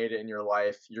absolutely made it in your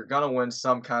life. You're going to win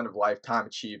some kind of lifetime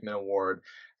achievement award.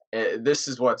 This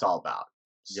is what it's all about.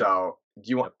 Yep. So, do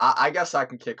you want Yep. I guess I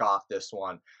can kick off this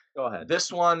one. Go ahead.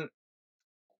 This one,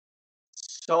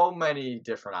 so many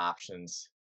different options,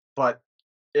 but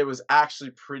it was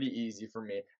actually pretty easy for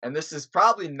me. And this is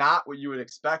probably not what you would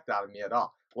expect out of me at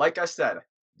all. Like I said,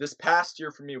 this past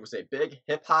year for me was a big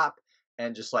hip hop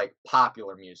and just like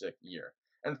popular music year.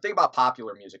 And the thing about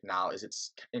popular music now is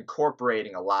it's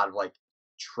incorporating a lot of like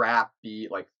trap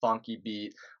beat, like funky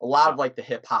beat, a lot Yeah. of like the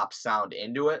hip hop sound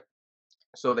into it.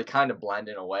 So they kind of blend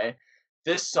in a way.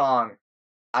 This song,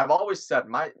 I've always said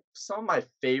some of my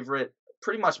favorite,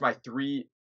 pretty much my three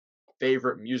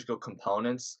favorite musical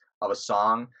components of a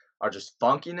song are just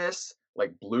funkiness,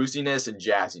 like bluesiness, and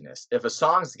jazziness. If a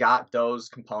song's got those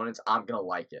components, I'm gonna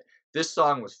like it. This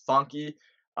song was funky.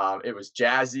 It was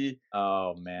jazzy.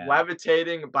 Oh man.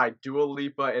 "Levitating" by Dua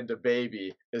Lipa and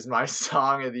DaBaby is my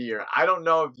song of the year. I don't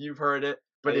know if you've heard it,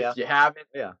 but Yeah. if you haven't,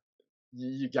 Yeah.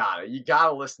 you got it. You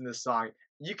gotta listen to this song.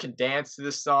 You can dance to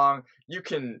this song. You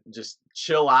can just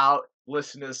chill out,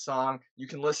 listen to this song. You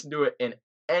can listen to it in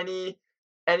any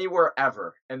anywhere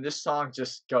ever, and this song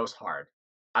just goes hard.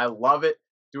 I love it.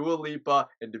 Dua Lipa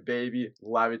and DaBaby,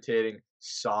 "Levitating,"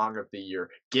 song of the year.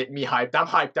 Get me hyped. I'm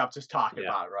hyped up just talking Yeah.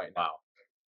 about it right now. Wow.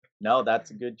 No,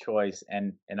 that's a good choice,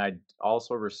 and I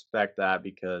also respect that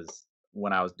because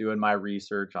when I was doing my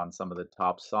research on some of the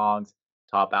top songs,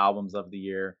 top albums of the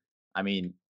year, I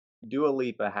mean, Dua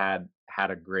Lipa had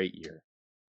a great year,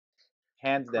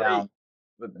 hands Great. down,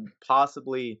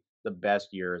 possibly the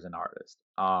best year as an artist.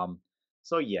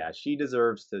 So yeah, she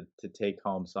deserves to take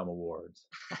home some awards.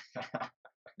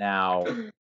 Now,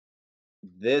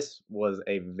 this was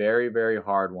a very, very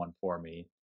hard one for me,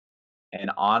 and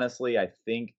honestly, I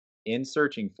think in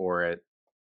searching for it,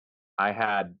 I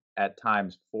had at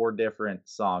times 4 different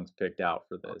songs picked out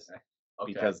for this Okay.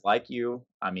 Okay. because like you,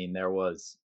 I mean, there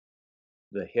was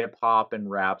the hip hop and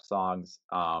rap songs,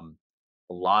 a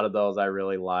lot of those I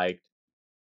really liked.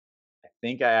 I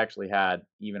think I actually had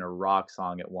even a rock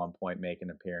song at one point make an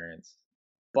appearance.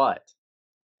 But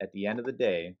at the end of the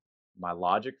day, my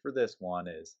logic for this one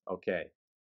is, okay,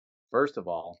 first of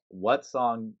all, what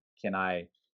song can I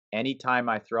anytime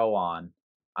I throw on,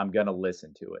 I'm gonna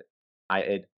listen to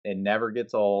it. It never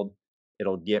gets old.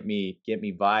 It'll get me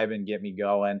vibing, get me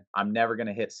going. I'm never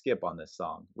gonna hit skip on this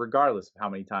song, regardless of how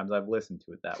many times I've listened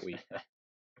to it that week.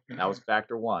 That was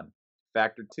factor 1.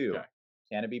 Factor 2, Okay.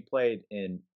 can it be played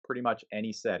in pretty much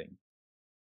any setting?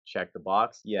 Check the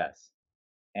box, yes.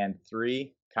 And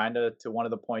 3, kinda to one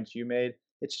of the points you made,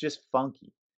 it's just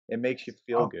funky. It makes you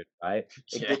feel Oh, good, right?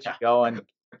 It gets you yeah. going,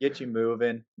 get you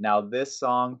moving. Now this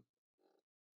song,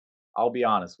 I'll be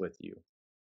honest with you,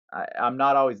 I'm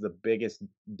not always the biggest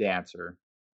dancer,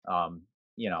 in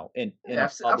Yeah, a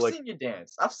I've public. seen you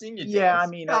dance. I've seen you Yeah, I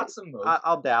dance. mean, Got some moves.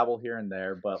 I'll dabble here and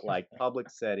there, but, like, public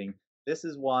setting, this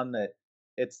is one that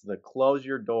it's the close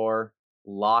your door,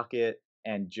 lock it,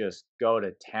 and just go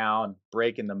to town,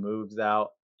 breaking the moves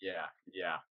out. Yeah,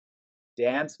 yeah.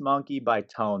 Dance Monkey by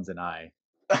Tones and I.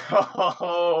 Oh,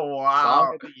 Song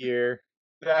wow. of the year,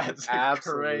 That's a great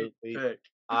absolutely. pick.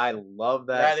 I love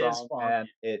that That is song, man.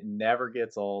 funky. It never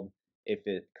gets old. If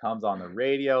it comes on the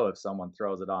radio, if someone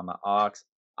throws it on the aux,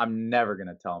 I'm never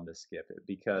gonna tell them to skip it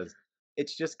because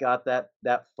it's just got that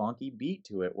funky beat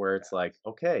to it where it's like,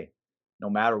 okay, no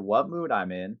matter what mood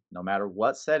I'm in, no matter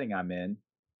what setting I'm in,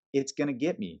 it's gonna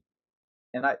get me.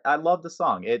 And I love the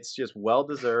song. It's just well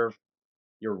deserved.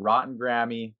 Your Rotten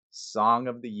Grammy Song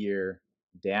of the Year,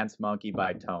 Dance Monkey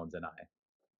by Tones and I.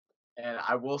 And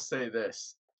I will say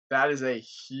this, that is a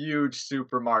huge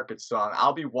supermarket song.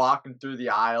 I'll be walking through the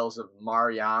aisles of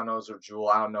Mariano's or Jewel.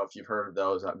 I don't know if you've heard of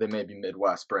those. They may be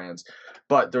Midwest brands,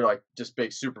 but they're like just big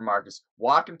supermarkets.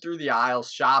 Walking through the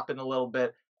aisles, shopping a little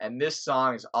bit, and this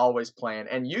song is always playing.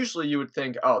 And usually you would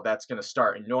think, oh, that's going to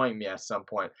start annoying me at some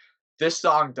point. This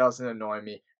song doesn't annoy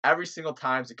me. Every single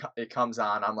time it comes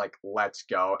on, I'm like, let's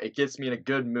go. It gets me in a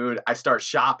good mood. I start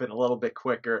shopping a little bit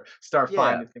quicker, start Yeah.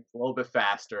 finding things a little bit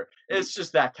faster. It's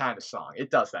just that kind of song. It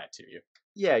does that to you.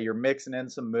 Yeah, you're mixing in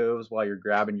some moves while you're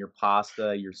grabbing your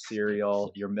pasta, your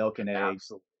cereal, your milk and eggs.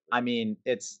 Absolutely. I mean,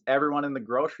 it's everyone in the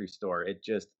grocery store. It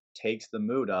just takes the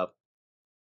mood up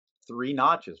 3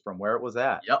 notches from where it was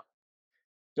at. Yep.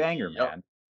 Banger, Yep. man.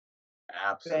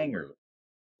 Banger. Absolute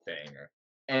banger.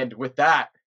 And with that,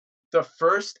 the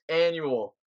first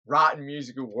annual Rotten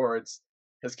Music Awards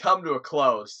has come to a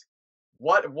close.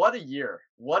 What a year!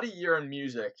 What a year in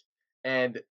music,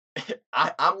 and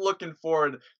I'm looking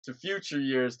forward to future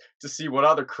years to see what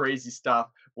other crazy stuff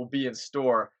will be in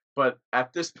store. But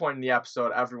at this point in the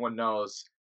episode, everyone knows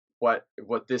what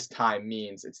this time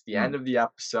means. It's the Mm, end of the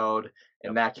episode,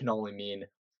 and yep. that can only mean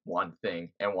one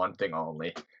thing and one thing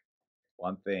only.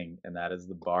 One thing, and that is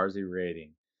the Barzy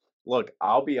rating. Look,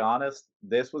 I'll be honest,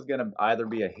 this was gonna either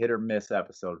be a hit or miss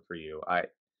episode for you.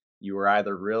 You were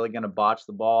either really gonna botch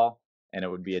the ball and it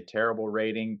would be a terrible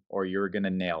rating, or you were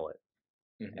gonna nail it.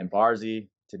 Mhm. And Barzy,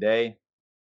 today,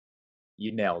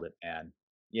 you nailed it, man.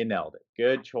 You nailed it.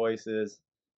 Good choices.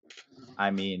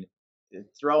 I mean,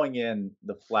 throwing in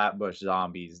the Flatbush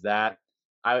Zombies, that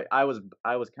I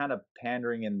was kind of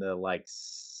pandering in the, like,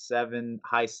 7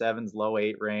 high 7s, low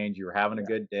 8 range. You were having a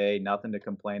good day, nothing to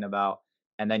complain about,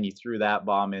 and then you threw that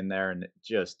bomb in there, and it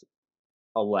just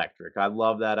electric. I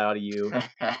love that out of you.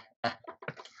 Yeah.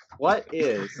 What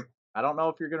is I don't know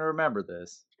if you're gonna remember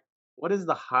this. What is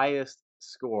the highest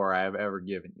score I have ever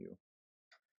given you?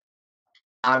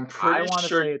 I'm I pretty wanna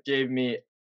sure say you it's gave me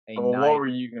a well, what 9. were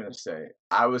you gonna say?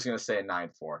 I was gonna say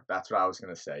 9-4. That's what I was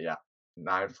gonna say, yeah.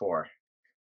 9-4.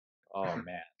 Oh,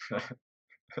 man.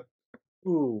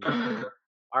 Ooh.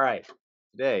 Alright.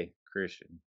 Today,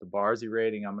 Christian, the Barzy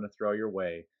rating I'm gonna throw your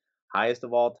way, highest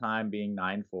of all time being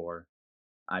 9-4.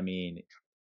 I mean,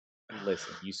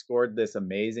 listen, you scored this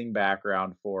amazing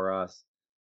background for us,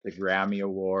 the Grammy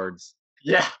Awards.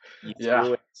 Yeah, You yeah.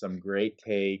 threw in some great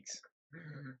takes.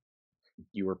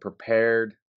 You were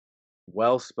prepared,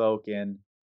 well spoken.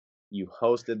 You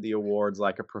hosted the awards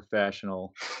like a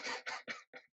professional.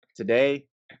 Today,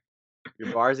 your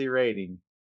Barzy rating,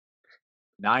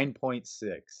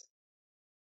 9.6.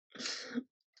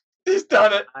 He's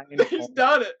done it. 9 He's point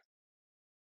done it.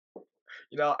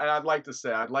 And I'd like to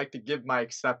say, I'd like to give my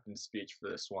acceptance speech for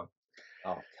this one.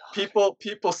 oh god.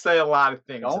 People say a lot of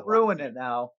things in Don't life. ruin it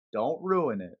now. Don't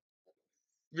ruin it.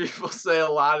 People say a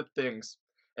lot of things.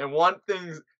 And one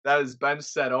thing that has been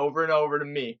said over and over to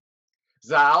me is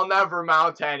that I'll never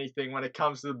amount to anything when it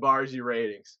comes to the Barzy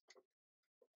ratings.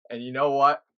 And you know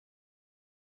what?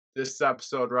 This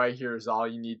episode right here is all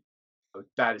you need.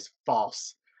 That is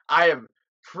false. I have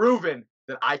proven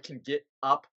that I can get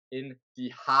up in the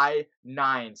high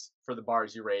nines for the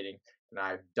Barzy rating, and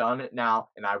I've done it now,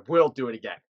 and I will do it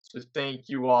again. So thank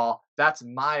you all. That's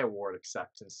my award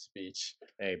acceptance speech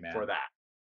Hey for man, that.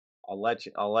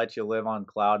 I'll let you live on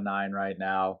cloud nine right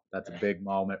now. That's a big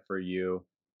moment for you.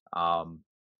 Um,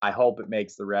 I hope it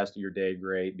makes the rest of your day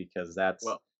great because that's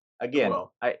Well, it again,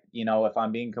 will. if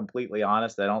I'm being completely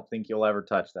honest, I don't think you'll ever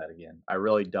touch that again. I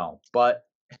really don't. But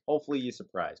hopefully you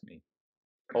surprise me.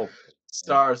 Hopefully.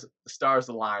 Stars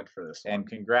aligned for this And one.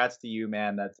 congrats to you,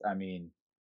 man. That's I mean,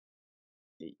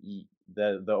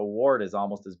 the award is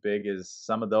almost as big as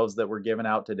some of those that were given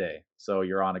out today. So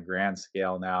you're on a grand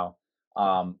scale now.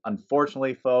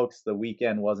 Unfortunately, folks, the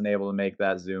weekend wasn't able to make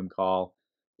that Zoom call.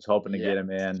 Was hoping to Yeah. get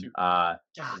him in. God,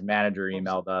 His manager I'm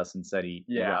so, emailed us and said he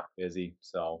yeah, got busy.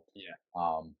 So, yeah.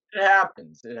 um, It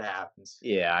happens. It happens.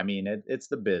 yeah, I mean it's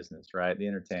the business, right? The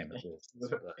entertainment business.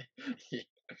 But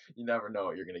You never know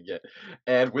what you're gonna get.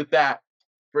 And with that,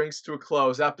 brings to a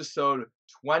close episode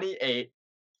 28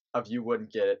 of You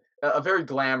Wouldn't Get It. A very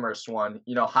glamorous one,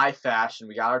 high fashion.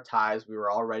 We got our ties. We were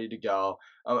all ready to go.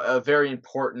 A very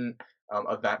important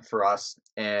event for us,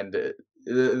 and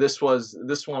this one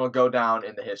will go down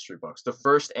in the history books. The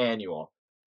first annual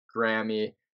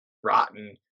Grammy,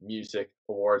 Rotten Music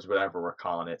Awards, whatever we're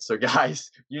calling it. So,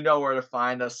 guys, you know where to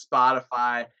find us: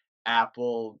 Spotify,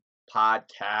 Apple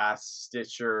Podcasts,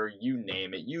 Stitcher, you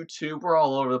name it, YouTube. We're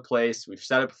all over the place. We've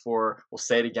said it before. We'll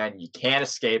say it again. You can't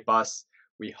escape us.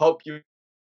 We hope you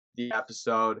the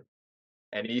episode.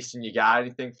 And Easton, you got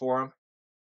anything for him?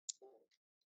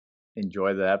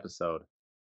 enjoy the episode.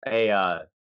 Hey,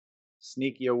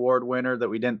 sneaky award winner that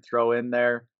we didn't throw in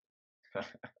there.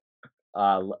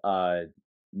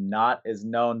 Not as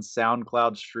known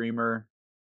SoundCloud streamer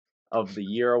of the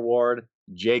year award,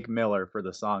 Jake Miller for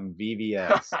the song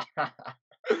VVS.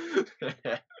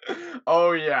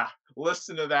 Oh yeah,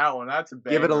 listen to that one. That's a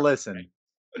Give it a banger. listen.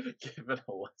 Give it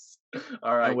a listen.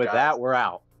 All And right, with guys. that, we're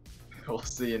out. We'll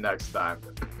see you next time.